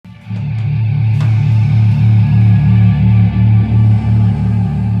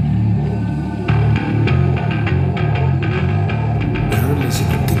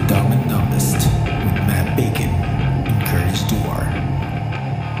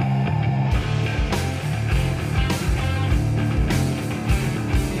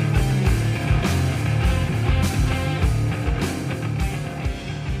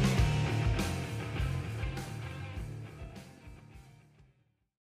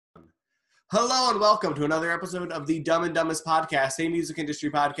Hello and welcome to another episode of the Dumb and Dumbest Podcast, a music industry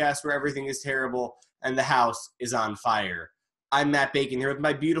podcast where everything is terrible and the house is on fire. I'm Matt Bacon here with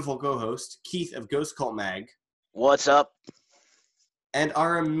my beautiful co-host, Keith of Ghost Cult Mag. What's up? And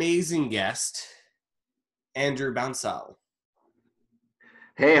our amazing guest, Andrew Bounsall.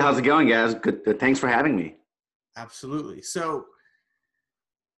 Hey, how's it going, guys? Good. Thanks for having me. Absolutely. So,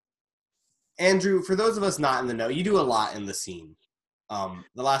 Andrew, for those of us not in the know, you do a lot in the scene.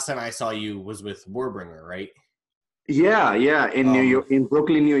 The last time I saw you was with Warbringer, right? Yeah. In New York, in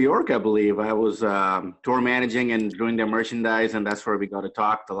Brooklyn, New York, I believe. I was tour managing and doing their merchandise, and that's where we got to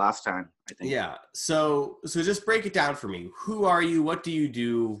talk the last time, I think. Yeah. So just break it down for me. Who are you? What do you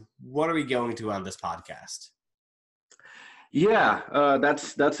do? What are we going to on this podcast? Yeah,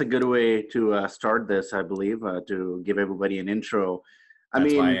 that's a good way to start this, I believe, to give everybody an intro.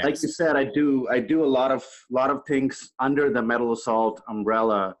 That's why I Like asked. you said, I do a lot of things under the Metal Assault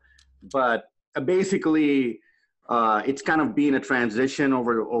umbrella, but basically, it's kind of been a transition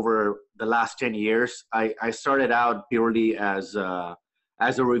over the last 10 years. I started out purely as a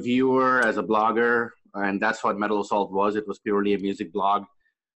reviewer, as a blogger, and that's what Metal Assault was. It was purely a music blog,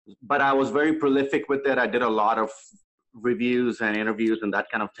 but I was very prolific with it. I did a lot of reviews and interviews and that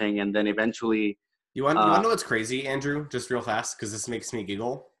kind of thing, and then eventually. You want to know what's crazy, Andrew? Just real fast, because this makes me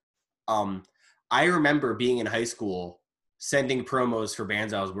giggle. I remember being in high school sending promos for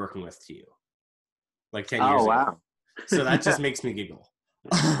bands I was working with to you, like 10 years Oh, ago. wow. So that just makes me giggle.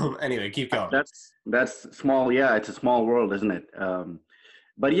 Anyway, keep going. That's small. Yeah, it's a small world, isn't it?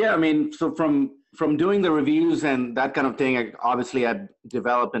 But yeah, so from doing the reviews and that kind of thing, obviously I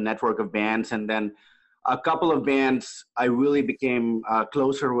developed a network of bands, and then a couple of bands I really became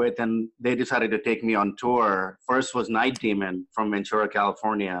closer with, and they decided to take me on tour. First was Night Demon from Ventura,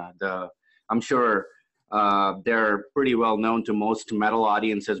 California. I'm sure they're pretty well known to most metal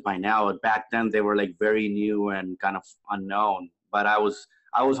audiences by now. Back then, they were like very new and kind of unknown. But I was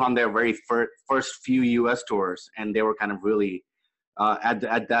on their very first few U.S. tours, and they were kind of really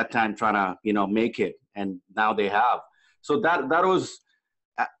at that time trying to make it, and now they have. So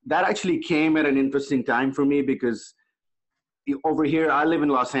that actually came at an interesting time for me, because over here I live in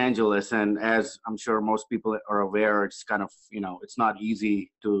Los Angeles, and as I'm sure most people are aware, it's kind of it's not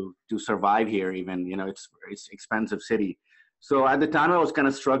easy to survive here. Even it's expensive city. So at the time I was kind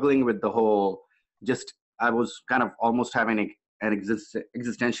of struggling with the whole, I was kind of almost having an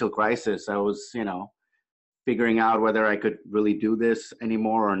existential crisis. I was figuring out whether I could really do this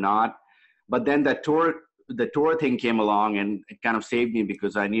anymore or not. But then the tour thing came along, and it kind of saved me,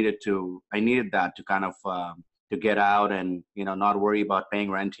 because I needed that to kind of to get out and not worry about paying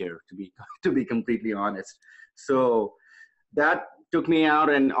rent here, to be completely honest. So that took me out,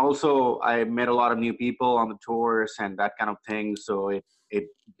 and also I met a lot of new people on the tours and that kind of thing. So it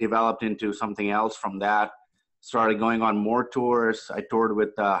developed into something else from that. Started going on more tours. I toured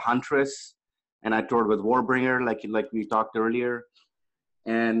with Huntress, and I toured with Warbringer, like we talked earlier.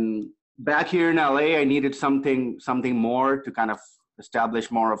 And back here in LA, I needed something more to kind of establish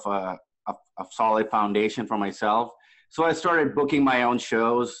more of a solid foundation for myself. So I started booking my own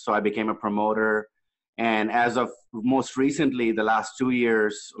shows. So I became a promoter. And as of most recently, the last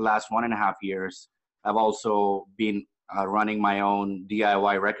 1.5 years, I've also been running my own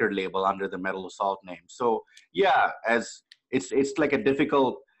DIY record label under the Metal Assault name. So yeah, as it's like a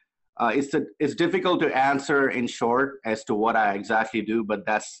difficult. It's difficult to answer in short as to what I exactly do, but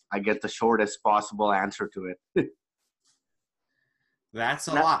that's, I guess, the shortest possible answer to it. That's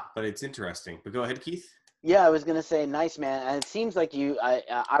a lot, but it's interesting. But go ahead, Keith. Yeah, I was gonna say, nice man, and it seems like you,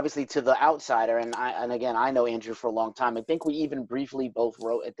 obviously to the outsider, and again, I know Andrew for a long time. I think we even briefly both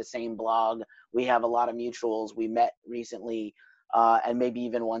wrote at the same blog. We have a lot of mutuals. We met recently, and maybe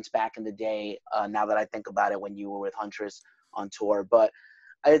even once back in the day. Now that I think about it, when you were with Huntress on tour, but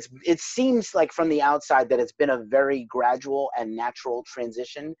it seems like from the outside that it's been a very gradual and natural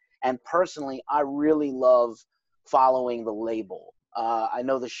transition. And personally, I really love following the label. I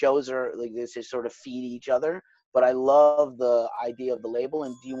know the shows are like this, to sort of feed each other, but I love the idea of the label.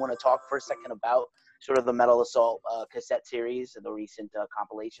 And do you want to talk for a second about sort of the Metal Assault cassette series and the recent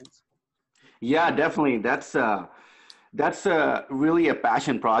compilations? Yeah, definitely. That's really a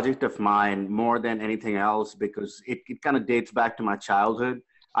passion project of mine more than anything else, because it kind of dates back to my childhood.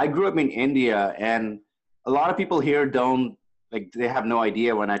 I grew up in India, and a lot of people here they have no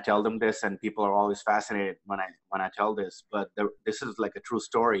idea when I tell them this, and people are always fascinated when I tell this, but this is like a true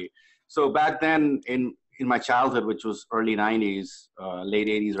story. So back then in my childhood, which was early 90s, late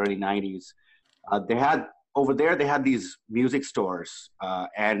 80s, early 90s, they had these music stores,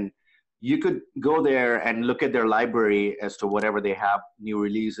 and you could go there and look at their library as to whatever they have, new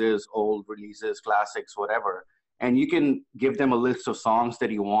releases, old releases, classics, whatever. And you can give them a list of songs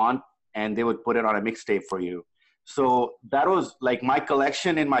that you want, and they would put it on a mixtape for you. So that was like my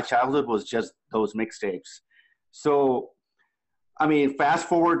collection in my childhood was just those mixtapes. So, I mean, fast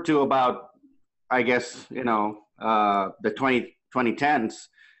forward to about, I guess, the 2010s,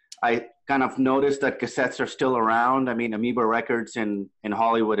 I kind of noticed that cassettes are still around. I mean, Amoeba Records in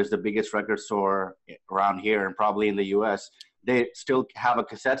Hollywood is the biggest record store around here and probably in the US. They still have a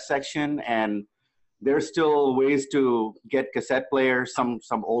cassette section, and there's still ways to get cassette players. Some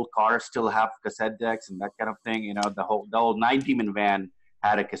old cars still have cassette decks and that kind of thing. You know, the old Night Demon van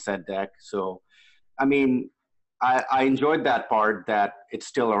had a cassette deck. So, I mean, I enjoyed that part, that it's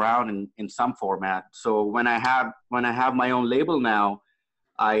still around in some format. So when I have my own label now,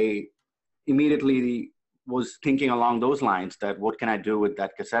 I immediately was thinking along those lines, that what can I do with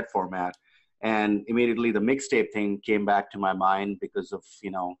that cassette format? And immediately the mixtape thing came back to my mind because of,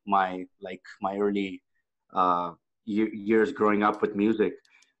 my early years growing up with music.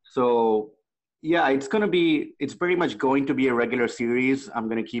 So yeah, it's pretty much going to be a regular series. I'm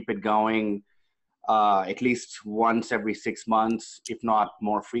going to keep it going at least once every 6 months, if not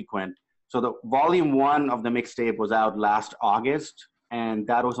more frequent. So the volume 1 of the mixtape was out last August, and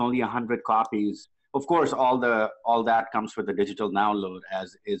that was only 100 copies. Of course, all that comes with the digital download,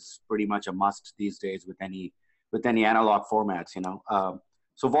 as is pretty much a must these days with any analog formats.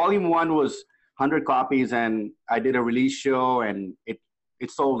 So volume 1 was 100 copies, and I did a release show, and it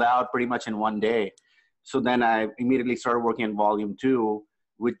sold out pretty much in one day. So then I immediately started working on volume 2,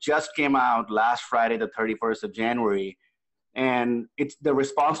 which just came out last Friday, the 31st of January. And the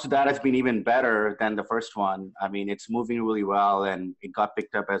response to that has been even better than the first one. I mean, it's moving really well, and it got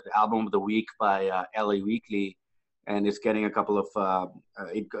picked up as the album of the week by LA Weekly, and it's getting a couple of,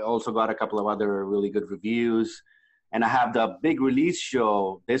 it also got a couple of other really good reviews. And I have the big release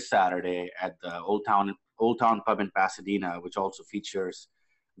show this Saturday at the Old Town Pub in Pasadena, which also features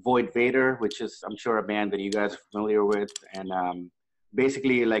Void Vader, which is, I'm sure, a band that you guys are familiar with. And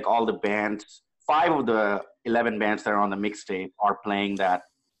basically, like, all the bands, 5 of the 11 bands that are on the mixtape are playing that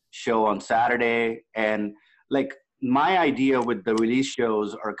show on Saturday. And like, my idea with the release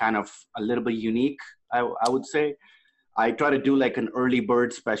shows are kind of a little bit unique, I would say. I try to do like an early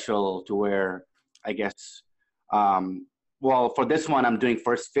bird special, to where, I guess, well, for this one, I'm doing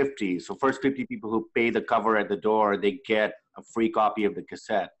first 50. So first 50 people who pay the cover at the door, they get a free copy of the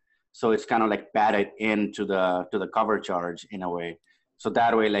cassette. So it's kind of like batted into the cover charge in a way. So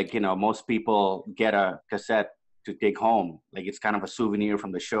that way, like, most people get a cassette to take home. Like, it's kind of a souvenir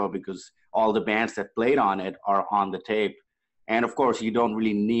from the show, because all the bands that played on it are on the tape. And of course, you don't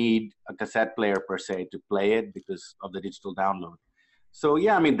really need a cassette player per se to play it because of the digital download. So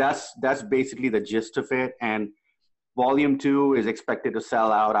yeah, I mean, that's basically the gist of it. And volume 2 is expected to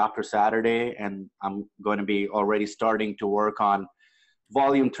sell out after Saturday. And I'm going to be already starting to work on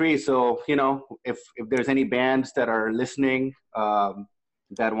volume 3. So, if there's any bands that are listening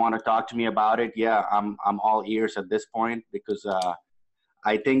that want to talk to me about it, yeah, I'm all ears at this point, because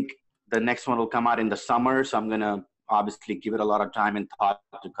I think the next one will come out in the summer. So I'm going to obviously give it a lot of time and thought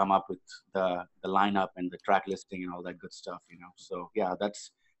to come up with the lineup and the track listing and all that good stuff, So yeah,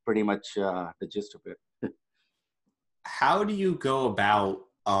 that's pretty much the gist of it. How do you go about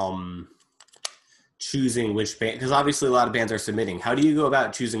choosing which band? Because obviously a lot of bands are submitting. How do you go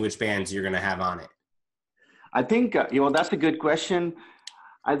about choosing which bands you're going to have on it? I think, that's a good question.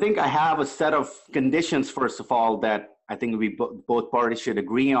 I think I have a set of conditions, first of all, that I think we both parties should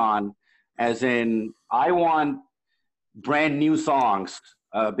agree on, as in, I want brand new songs,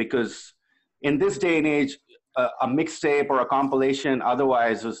 because in this day and age, a mixtape or a compilation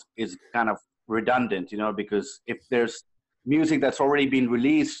otherwise is kind of redundant, because if there's music that's already been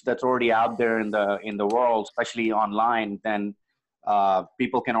released, that's already out there in the world, especially online, then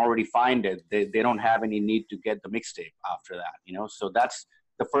people can already find it. They don't have any need to get the mixtape after that, So that's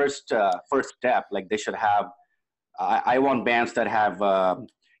the first step. Like, they should have, I want bands that have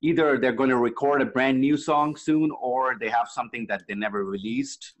either they're going to record a brand new song soon, or they have something that they never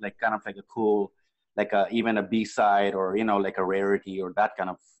released, like kind of like a cool, like even a B-side, or, like a rarity, or that kind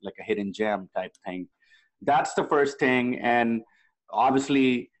of like a hidden gem type thing. That's the first thing. And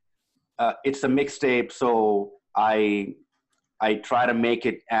obviously it's a mixtape. So I try to make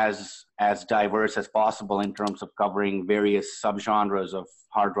it as diverse as possible in terms of covering various subgenres of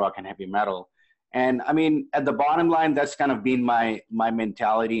hard rock and heavy metal. And I mean, at the bottom line, that's kind of been my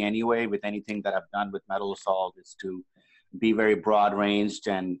mentality anyway, with anything that I've done with Metal Assault, is to be very broad ranged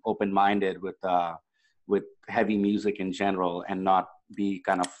and open-minded with heavy music in general, and not be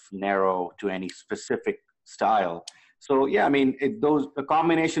kind of narrow to any specific style. So yeah, I mean, the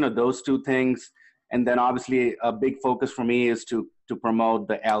combination of those two things, and then obviously a big focus for me is to promote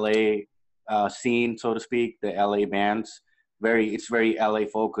the LA scene, so to speak, the LA bands. It's very LA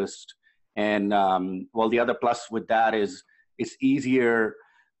focused, and well, the other plus with that is it's easier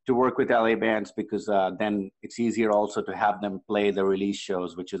to work with LA bands because then it's easier also to have them play the release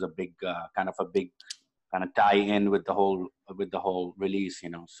shows, which is a big kind of tie in with the whole release, you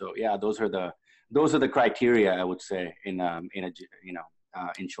know. So yeah, those are the criteria, I would say, in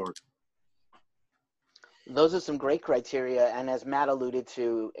short. Those are some great criteria, and as Matt alluded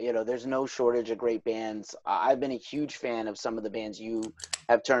to, there's no shortage of great bands. I've been a huge fan of some of the bands you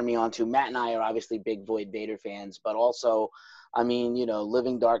have turned me on to. Matt and I are obviously big Void Vader fans, but also, I mean,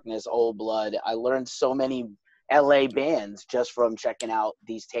 Living Darkness, Old Blood. I learned so many LA bands just from checking out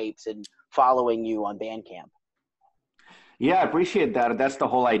these tapes and following you on Bandcamp. Yeah, I appreciate that. That's the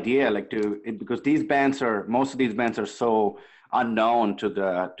whole idea, because most of these bands are so unknown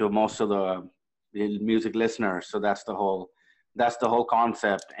to most of the music listeners. So that's the whole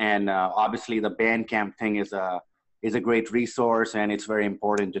concept. And obviously the Bandcamp thing is a great resource, and it's very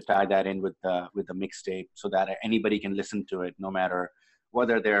important to tie that in with the mixtape so that anybody can listen to it, no matter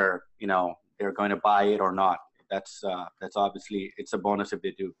whether they're going to buy it or not. That's obviously, it's a bonus if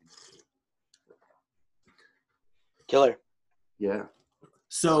they do. Killer. Yeah.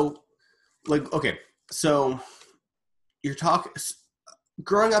 So, so you're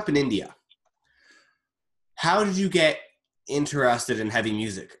growing up in India. How did you get interested in heavy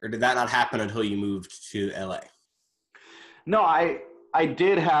music, or did that not happen until you moved to LA? No, I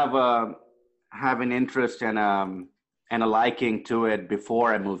did have an interest and a liking to it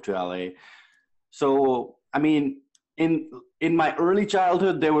before I moved to LA. So, I mean, in my early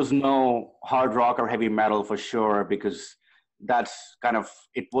childhood, there was no hard rock or heavy metal for sure, because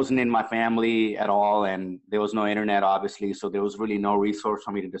it wasn't in my family at all, and there was no internet, obviously, so there was really no resource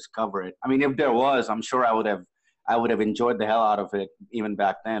for me to discover it. I mean, if there was, I'm sure I would have enjoyed the hell out of it even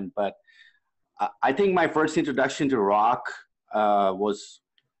back then. But I think my first introduction to rock was,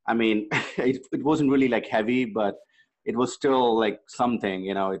 I mean, it wasn't really like heavy, but it was still like something,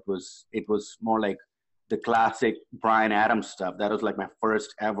 it was more like the classic Bryan Adams stuff. That was like my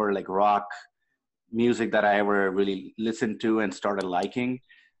first ever like rock music that I ever really listened to and started liking.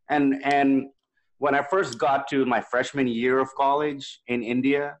 And when I first got to my freshman year of college in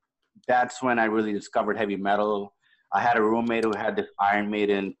India, that's when I really discovered heavy metal. I had a roommate who had this Iron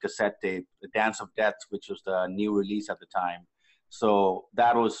Maiden cassette tape, The Dance of Death, which was the new release at the time. So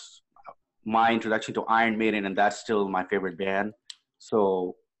that was my introduction to Iron Maiden, and that's still my favorite band.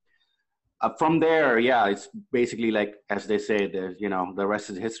 So from there, yeah, it's basically like, as they say, the rest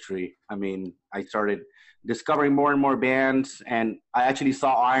is history. I mean, I started discovering more and more bands, and I actually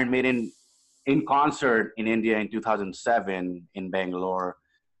saw Iron Maiden in concert in India in 2007 in Bangalore,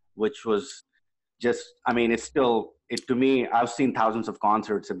 which was just, I mean, to me, I've seen thousands of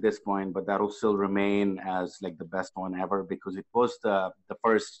concerts at this point, but that'll still remain as like the best one ever, because it was the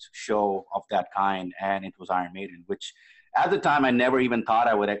first show of that kind, and it was Iron Maiden, which at the time I never even thought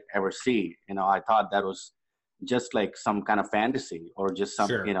I would ever see. I thought that was just like some kind of fantasy, or just some,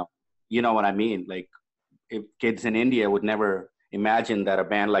 Sure. You know what I mean? Like, if kids in India would never imagine that a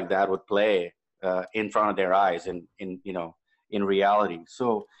band like that would play in front of their eyes in reality.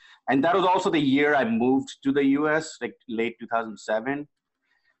 So, and that was also the year I moved to the US, like late 2007.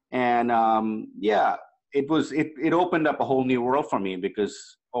 And yeah, it opened up a whole new world for me,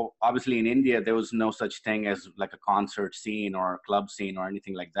 because obviously in India, there was no such thing as like a concert scene or a club scene or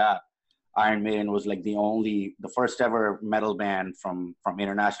anything like that. Iron Maiden was like the first ever metal band from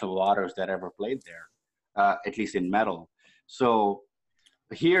international waters that ever played there, at least in metal. So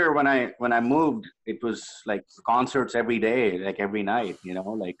here, when I moved, it was like concerts every day, like every night,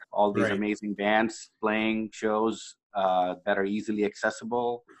 like all these Right. amazing bands playing shows that are easily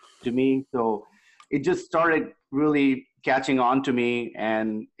accessible to me. So it just started really catching on to me,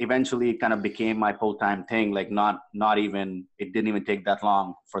 and eventually kind of became my full-time thing. Like it didn't even take that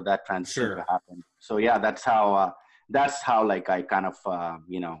long for that transition Sure. to happen. So yeah, that's how like I kind of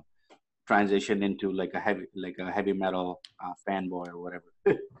transitioned into like a heavy metal fanboy or whatever.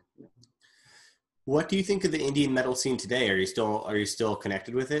 What do you think of the Indian metal scene today? Are you still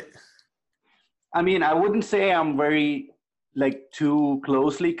connected with it? I mean, I wouldn't say I'm very like too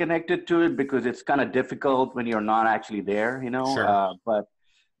closely connected to it, because it's kind of difficult when you're not actually there, Sure. But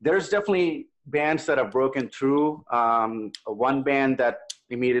there's definitely bands that have broken through. One band that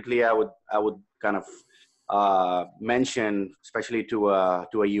immediately I would kind of mention, especially to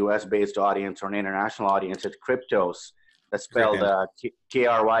a US based audience or an international audience, is Cryptos. That's Great spelled band.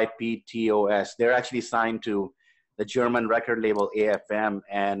 Kryptos. They're actually signed to the German record label AFM,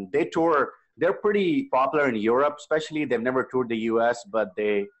 and they tour. They're pretty popular in Europe, especially. They've never toured the US, but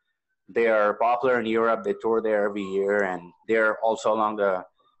they are popular in Europe. They tour there every year, and they're also along the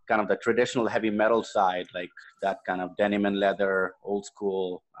kind of the traditional heavy metal side, like that kind of denim and leather, old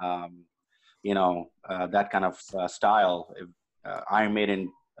school, that kind of style, Iron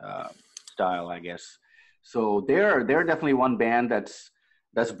Maiden style, I guess. So they're definitely one band that's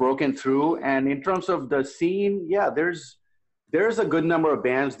broken through. And in terms of the scene, yeah, there's a good number of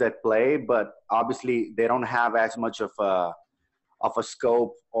bands that play, but obviously they don't have as much of a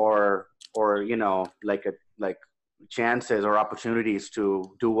scope or like chances or opportunities to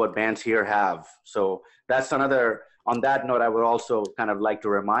do what bands here have. So that's another. On that note, I would also kind of like to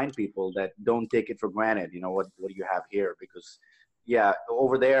remind people that don't take it for granted. What you have here, because yeah,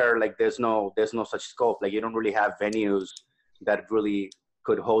 over there, like there's no such scope. Like you don't really have venues that really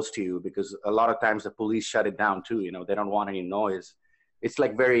could host you, because a lot of times the police shut it down too. They don't want any noise. It's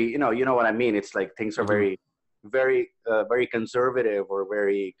like very, you know what I mean. It's like things are Mhm. very conservative or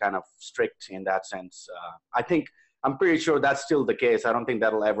very kind of strict in that sense. I'm pretty sure that's still the case. I don't think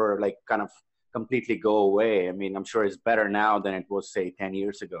that'll ever like kind of completely go away. I mean, I'm sure it's better now than it was, say, 10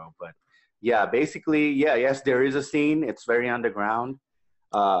 years ago. But yeah, basically, yeah, yes, there is a scene. It's very underground,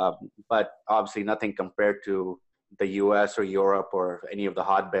 uh, but obviously nothing compared to the US or Europe or any of the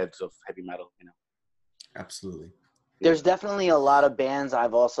hotbeds of heavy metal. Absolutely. There's definitely a lot of bands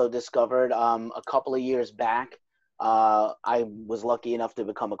I've also discovered. A couple of years back, I was lucky enough to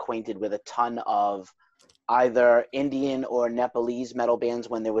become acquainted with a ton of either Indian or Nepalese metal bands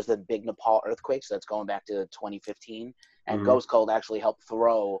when there was the big Nepal earthquake. So that's going back to 2015. And Mhm. Ghost Cold actually helped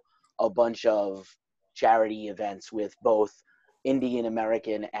throw a bunch of charity events with both Indian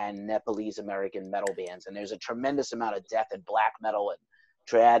American and Nepalese American metal bands. And there's a tremendous amount of death and black metal and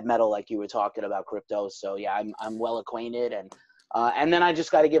trad metal, like you were talking about, Crypto. So yeah, I'm well acquainted. And then I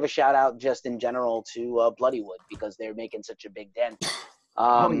just got to give a shout out just in general to Bloodywood, because they're making such a big dent.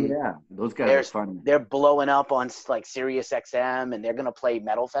 Oh Um, yeah, those guys are there's fun. they're blowing up on like Sirius XM, and they're gonna play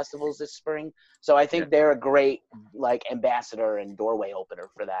metal festivals this spring. So I Yeah. think they're a great like ambassador and doorway opener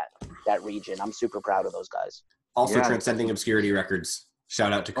for that region. I'm super proud of those guys. Also, Yeah, Transcending Obscurity Records.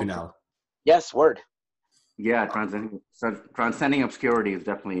 Shout out to okay. Kunal. Yes, word. Yeah, transcending obscurity is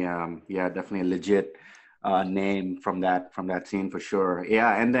definitely definitely a legit name from that scene for sure.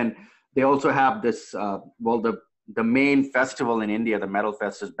 Yeah, and then they also have this the main festival in India, the Metal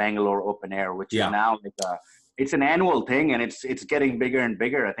Fest, is Bangalore Open Air, which is Yeah. now like it's an annual thing, and it's getting bigger and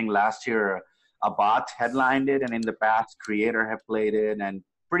bigger. I think last year Abat headlined it, and in the past Creator have played it, and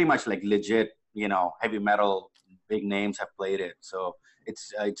pretty much like legit heavy metal big names have played it. So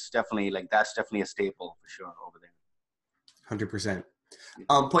it's definitely like that's definitely a staple for sure over there. 100%.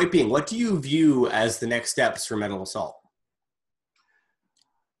 Point being, what do you view as the next steps for Metal Assault?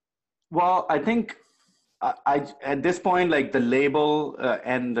 Well, I think I at this point, like the label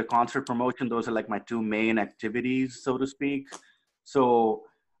and the concert promotion, those are like my two main activities, so to speak. So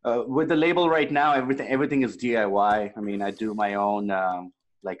with the label right now, everything is DIY. I mean, I do my own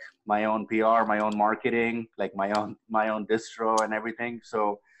like my own PR, my own marketing, like my own distro and everything.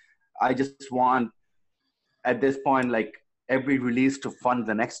 So I just want at this point like every release to fund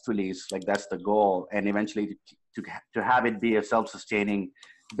the next release. Like that's the goal, and eventually to have it be a self-sustaining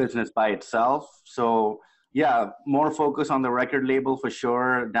business by itself. So yeah, more focus on the record label for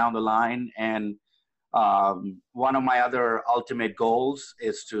sure down the line. And one of my other ultimate goals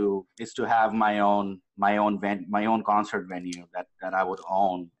is to have my own concert venue that I would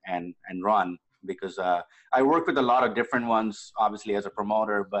own and run, because I work with a lot of different ones, obviously as a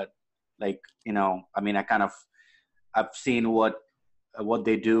promoter, but like I mean, I've seen what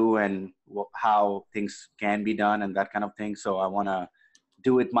they do and how things can be done and that kind of thing. So I want to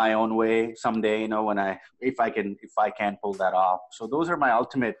do it my own way someday, when if I can pull that off. So those are my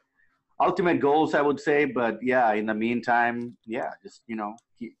ultimate goals, I would say. But yeah, in the meantime, yeah, just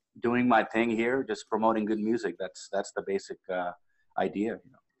keep doing my thing here, just promoting good music. That's the basic idea.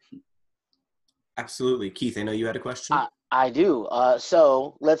 Absolutely. Keith, I know you had a question. I do.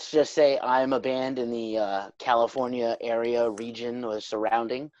 So let's just say I'm a band in the California area, region, or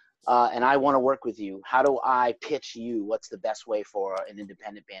surrounding, and I want to work with you. How do I pitch you? What's the best way for an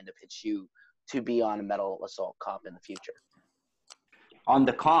independent band to pitch you to be on a Metal Assault comp in the future? On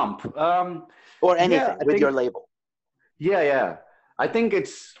the comp, Or yeah, anything I with think, your label. yeah. I think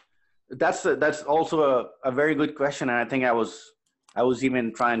that's also a very good question, and I think I was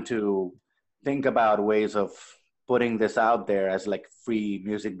even trying to think about ways of putting this out there as like free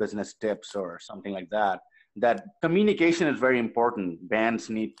music business tips or something like that. that communication is very important. Bands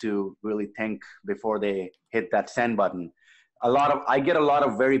need to really think before they hit that send button. I get a lot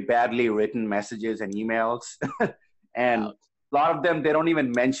of very badly written messages and emails, and Wow. a lot of them, they don't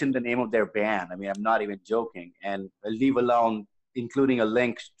even mention the name of their band. I mean, I'm not even joking, and leave alone including a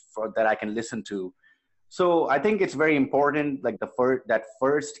link for that I can listen to. So I think it's very important, like that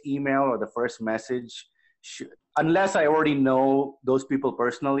first email or the first message, unless I already know those people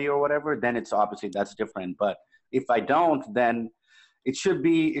personally or whatever, then it's obviously that's different. But if I don't, then it should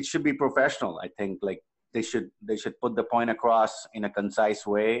be professional. I think like they should put the point across in a concise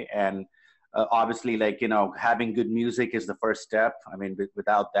way, and obviously, like, having good music is the first step. I mean,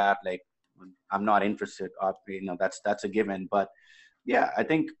 without that, like, I'm not interested. That's a given. But yeah, I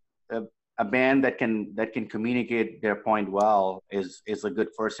think a band that can communicate their point well is a good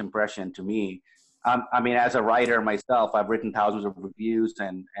first impression to me. I mean, as a writer myself, I've written thousands of reviews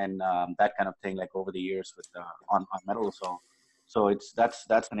and that kind of thing, like over the years with on metal. So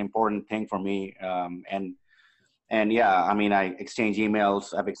that's an important thing for me. And yeah, I mean, I've exchanged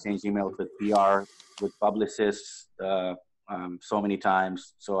emails with PR, with publicists, so many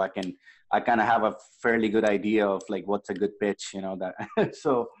times, so I kind of have a fairly good idea of like what's a good pitch, that.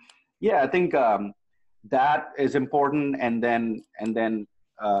 So yeah, I think that is important. And then in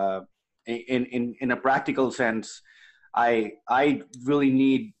a practical sense, I really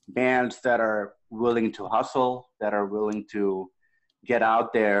need bands that are willing to hustle, that are willing to get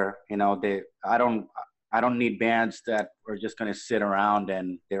out there. I don't need bands that are just going to sit around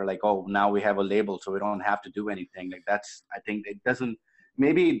and they're like, oh, now we have a label, so we don't have to do anything. Like I think it doesn't.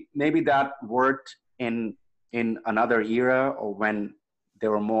 Maybe that worked in another era, or when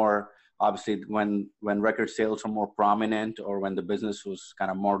there were more, obviously when record sales were more prominent, or when the business was kind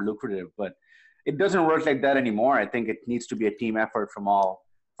of more lucrative. But it doesn't work like that anymore. I think it needs to be a team effort from all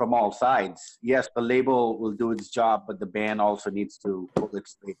sides. Yes, the label will do its job, but the band also needs to pull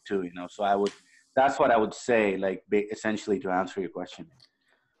its weight too. So that's what I would say, like, essentially, to answer your question.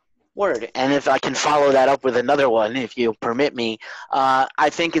 Word. And if I can follow that up with another one, if you permit me, I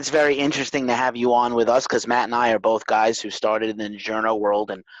think it's very interesting to have you on with us, because Matt and I are both guys who started in the journo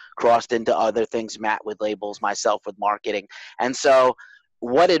world and crossed into other things, Matt with labels, myself with marketing. And so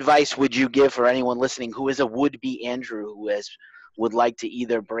what advice would you give for anyone listening who is a would-be Andrew, would like to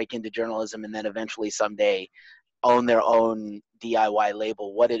either break into journalism and then eventually someday own their own DIY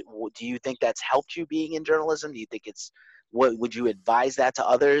label? Do you think that's helped you being in journalism? Do you think what would you advise that to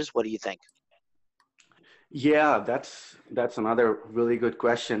others? What do you think? Yeah, that's another really good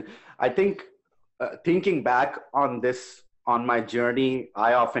question. I think thinking back on my journey,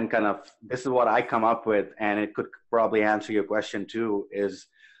 I often this is what I come up with, and it could probably answer your question too, is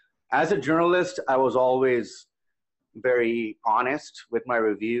as a journalist, I was always very honest with my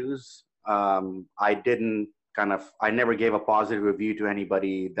reviews. I never gave a positive review to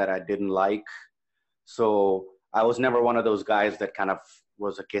anybody that I didn't like. So I was never one of those guys that kind of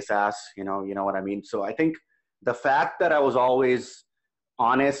was a kiss ass, you know what I mean? So I think the fact that I was always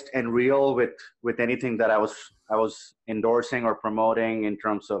honest and real with anything that I was endorsing or promoting in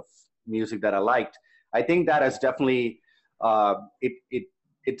terms of music that I liked, I think that has definitely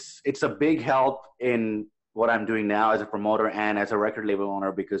it's a big help in what I'm doing now as a promoter and as a record label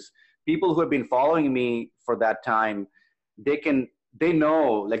owner, because people who have been following me for that time, they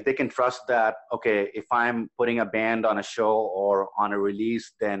know, like, they can trust that, okay, if I'm putting a band on a show or on a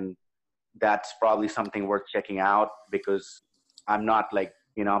release, then that's probably something worth checking out, because I'm not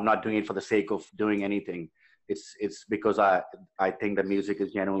I'm not doing it for the sake of doing anything. It's because I think the music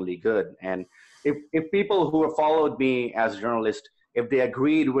is genuinely good. And if people who have followed me as a journalist, if they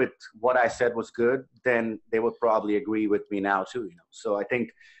agreed with what I said was good, then they would probably agree with me now too. So I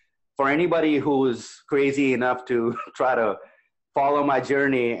think for anybody who is crazy enough to try to follow my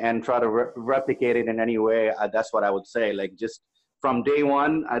journey and try to replicate it in any way, that's what I would say. Like, just from day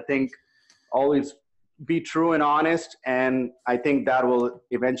one, I think always be true and honest, and I think that will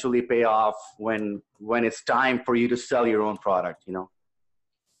eventually pay off when it's time for you to sell your own product.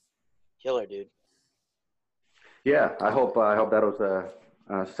 Killer, dude. Yeah, I hope that was a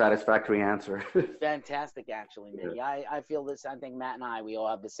satisfactory answer. Fantastic, actually, man. Yeah, I feel this. I think Matt and I, we all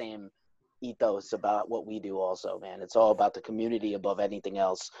have the same ethos about what we do also, man. It's all about the community above anything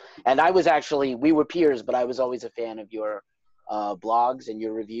else. And we were peers, but I was always a fan of your blogs and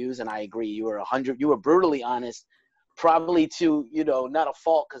your reviews, and I agree. You were brutally honest, probably to, not a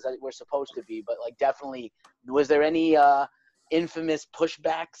fault, because we're supposed to be, but like, definitely, was there any infamous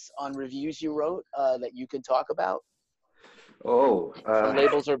pushbacks on reviews you wrote that you could talk about? From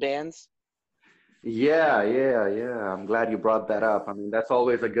labels or bands? Yeah. I'm glad you brought that up. I mean, that's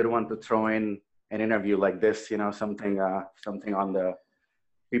always a good one to throw in an interview like this, something on the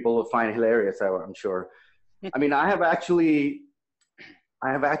people will find hilarious, I'm sure. I mean, I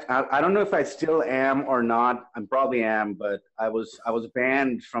don't know if I still am or not. I probably am, but I was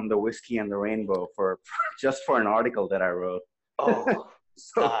banned from the Whiskey and the Rainbow for just for an article that I wrote. Oh,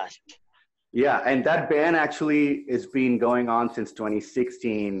 So, gosh. yeah, and that ban actually has been going on since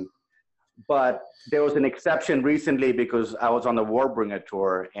 2016. But there was an exception recently because I was on the Warbringer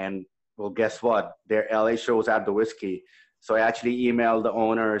tour, and well, guess what? Their LA show was at the Whiskey. So I actually emailed the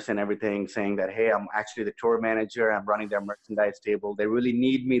owners and everything saying that, hey, I'm actually the tour manager. I'm running their merchandise table. They really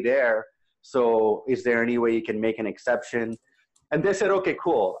need me there. So is there any way you can make an exception? And they said, okay,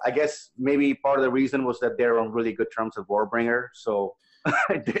 cool. I guess maybe part of the reason was that they're on really good terms with Warbringer. So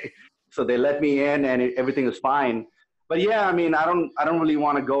they let me in, and everything was fine. But yeah, I mean, I don't really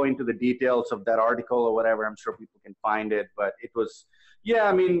want to go into the details of that article or whatever. I'm sure people can find it, but it was, yeah,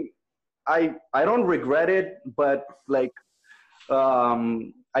 I mean, I don't regret it, but like,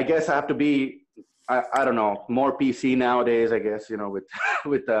 I guess I have to be, I don't know, more PC nowadays, I guess, with,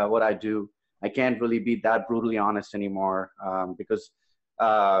 with what I do. I can't really be that brutally honest anymore, because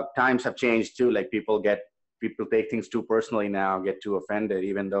times have changed too. Like people take things too personally now, get too offended,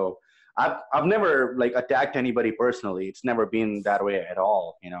 even though I've never like attacked anybody personally. It's never been that way at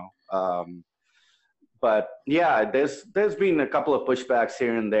all, but yeah, there's been a couple of pushbacks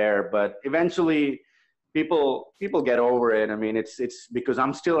here and there, but eventually people get over it. I mean, it's because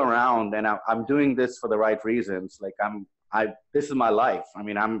I'm still around, and I'm doing this for the right reasons. Like this is my life. I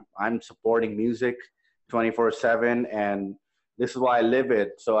mean, I'm supporting music 24/7, and this is why I live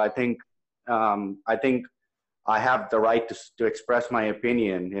it. So I think I have the right to express my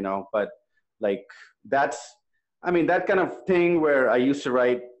opinion, but like that kind of thing where I used to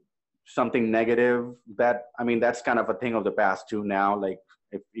write something negative, that's kind of a thing of the past too now. Like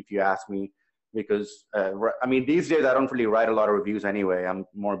if you ask me, because I mean, these days I don't really write a lot of reviews anyway. I'm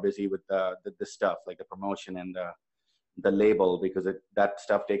more busy with the stuff like the promotion and the label, because that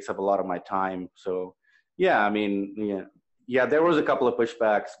stuff takes up a lot of my time. So yeah, I mean, yeah, there was a couple of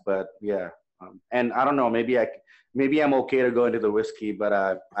pushbacks, but yeah. And I don't know, maybe I'm okay to go into the Whiskey, but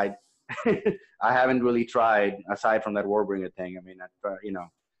I I haven't really tried aside from that Warbringer thing. I mean,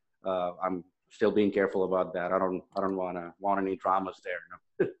 I'm still being careful about that. I don't want any dramas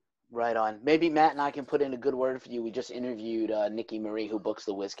there. Right on. Maybe Matt and I can put in a good word for you. We just interviewed Nikki Marie, who books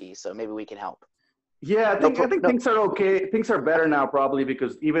the Whiskey, so maybe we can help. Yeah, I think things are okay. Things are better now, probably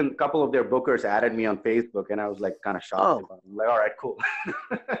because even a couple of their bookers added me on Facebook, and I was like kind of shocked. Oh. I'm like, all right, cool.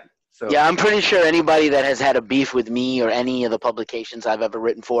 So, yeah, I'm pretty sure anybody that has had a beef with me or any of the publications I've ever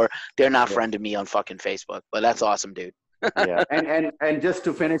written for, they're not friending me on fucking Facebook. But that's awesome, dude. Yeah, and just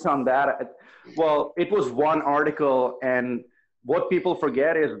to finish on that, well, it was one article, and what people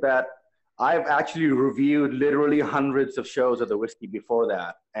forget is that I've actually reviewed literally hundreds of shows of the Whiskey before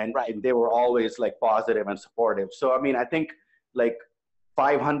that, and they were always like positive and supportive. So I mean, I think like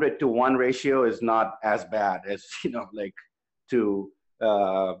 500 to 1 ratio is not as bad as like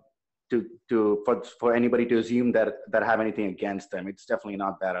for anybody to assume that have anything against them. It's definitely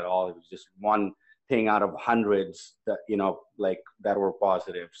not that at all. It was just one thing out of hundreds that like that were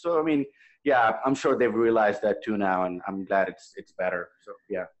positive. So I mean, yeah, I'm sure they've realized that too now, and I'm glad it's better. So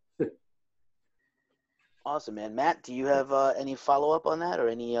yeah. Awesome, man. Matt, do you have any follow-up on that or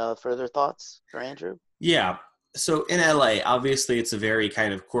any further thoughts for Andrew? Yeah. So in LA, obviously it's a very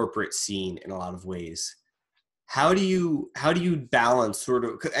kind of corporate scene in a lot of ways. How do you balance sort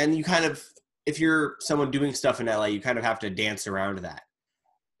of, and you kind of, if you're someone doing stuff in LA, you kind of have to dance around that.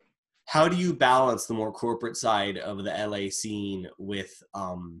 How do you balance the more corporate side of the LA scene with,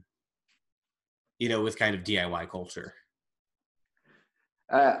 with kind of DIY culture?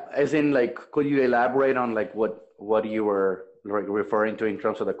 As in, like, could you elaborate on like what you were referring to in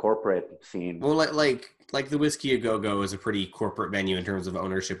terms of the corporate scene? Well, like the Whiskey A Go Go is a pretty corporate venue in terms of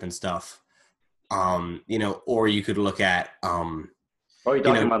ownership and stuff. Or you could look at, or you're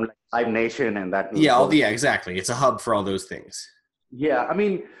talking about like Live Nation and that. Yeah, exactly. It's a hub for all those things. Yeah, I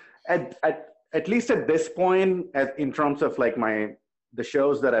mean, at least at this point, in terms of like the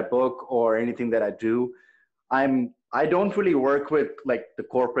shows that I book or anything that I do, I don't really work with like the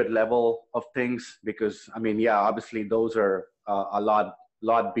corporate level of things, because I mean, yeah, obviously those are a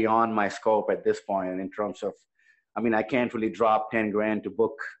lot beyond my scope at this point in terms of, I mean, I can't really drop 10 grand to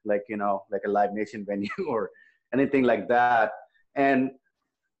book like a Live Nation venue or anything like that. And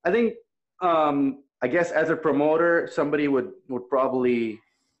I think, I guess as a promoter, somebody would probably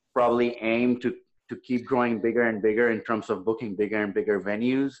aim to keep growing bigger and bigger in terms of booking bigger and bigger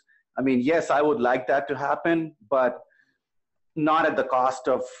venues. I mean, yes, I would like that to happen, but not at the cost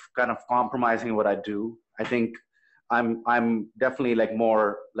of kind of compromising what I do. I think I'm definitely like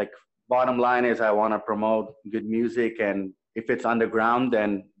more like bottom line is I want to promote good music, and if it's underground,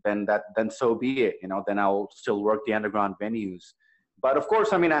 then so be it. Then I'll still work the underground venues. But of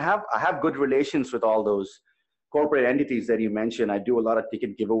course, I mean, I have good relations with all those corporate entities that you mentioned. I do a lot of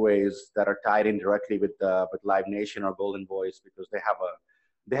ticket giveaways that are tied in directly with Live Nation or Golden Voice, because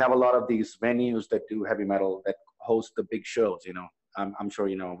they have a lot of these venues that do heavy metal that host the big shows. I'm sure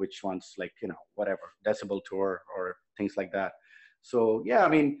you know which ones, like whatever Decibel Tour or things like that. So yeah, I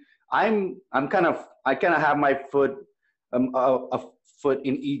mean, I kind of have my foot a foot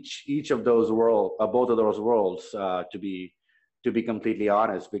in each of those both of those worlds, to be completely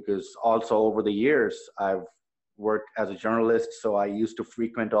honest, because also over the years I've worked as a journalist, so I used to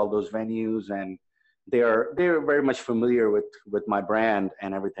frequent all those venues, and they're very much familiar with my brand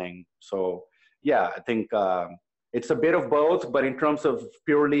and everything. So yeah, I think it's a bit of both, but in terms of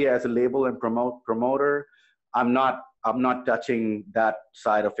purely as a label and promoter, I'm not touching that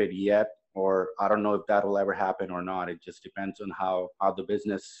side of it yet, or I don't know if that will ever happen or not. It just depends on how the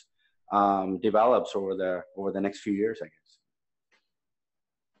business develops over the next few years, I guess.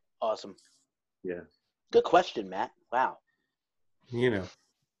 Awesome. Yeah. Good question, Matt. Wow.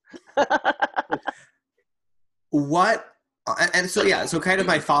 What, and so kind of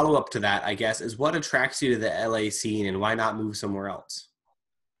my follow-up to that, I guess, is what attracts you to the LA scene, and why not move somewhere else?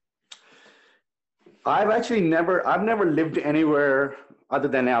 I've never lived anywhere other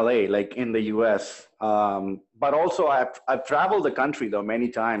than LA, like in the US. But also I've traveled the country though many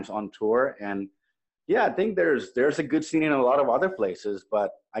times on tour, and yeah, I think there's a good scene in a lot of other places,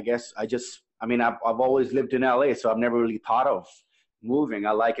 but I guess I've always lived in LA, so I've never really thought of moving.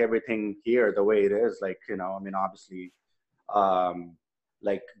 I like everything here the way it is. Like, obviously,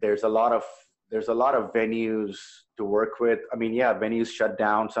 like there's a lot of venues to work with. I mean, yeah, venues shut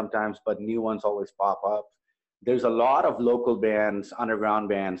down sometimes, but new ones always pop up. There's a lot of local bands, underground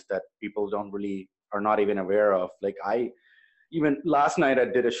bands that people are not even aware of. Like even last night I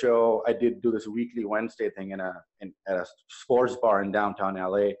did a show. I did do this weekly Wednesday thing at a sports bar in downtown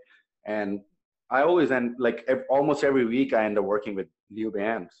LA, and I always almost every week I end up working with new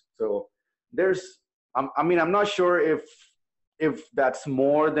bands. So I'm not sure if that's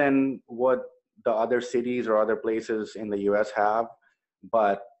more than what the other cities or other places in the US have,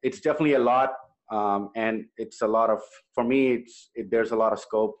 but it's definitely a lot. And it's a lot of, for me, there's a lot of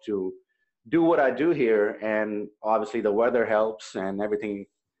scope to do what I do here. And obviously the weather helps and everything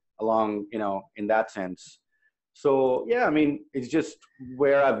along, in that sense. So yeah, I mean, it's just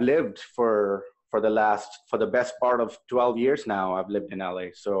where I've lived for the best part of 12 years now. I've lived in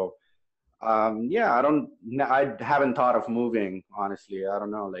LA. So yeah, I haven't thought of moving, honestly. I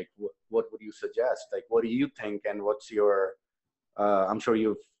don't know, like what would you suggest? Like, what do you think? And what's your, I'm sure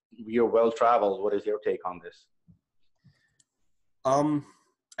you're well-traveled. What is your take on this?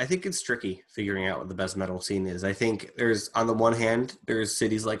 I think it's tricky figuring out what the best metal scene is. I think on the one hand, there's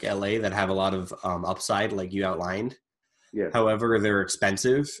cities like LA that have a lot of upside, like you outlined. Yeah. However, they're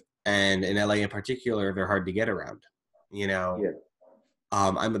expensive, and in LA in particular, they're hard to get around. Yeah.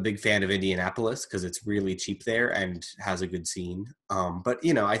 I'm a big fan of Indianapolis because it's really cheap there and has a good scene. But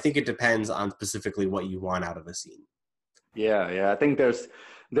I think it depends on specifically what you want out of a scene. Yeah. I think there's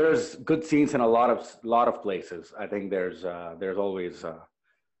good scenes in a lot of places. I think there's always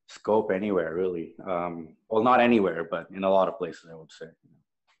scope anywhere, really. Well, not anywhere, but in a lot of places, I would say.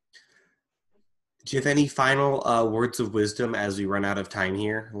 Do you have any final words of wisdom as we run out of time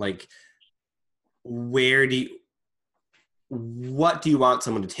here? Like, what do you want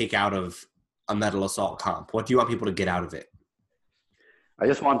someone to take out of a Metal Assault comp? What do you want people to get out of it? I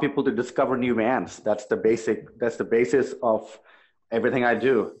just want people to discover new bands. That's the basis of everything I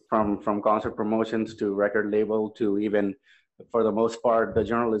do, from concert promotions to record label to even, for the most part, the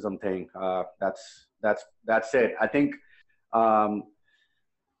journalism thing. That's it. I think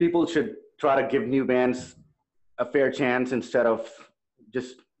people should try to give new bands a fair chance instead of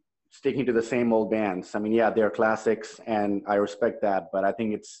just sticking to the same old bands. I mean, yeah, they're classics, and I respect that, but I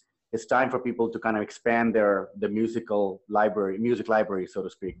think it's time for people to kind of expand the music library, so to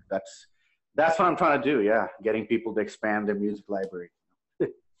speak. That's what I'm trying to do. Yeah, getting people to expand their music library.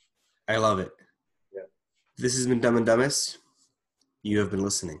 I love it. Yeah. This has been Dumb and Dumbest. You have been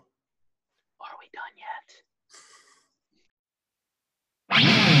listening. Are we done yet?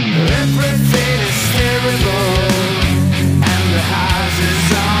 Everything is terrible.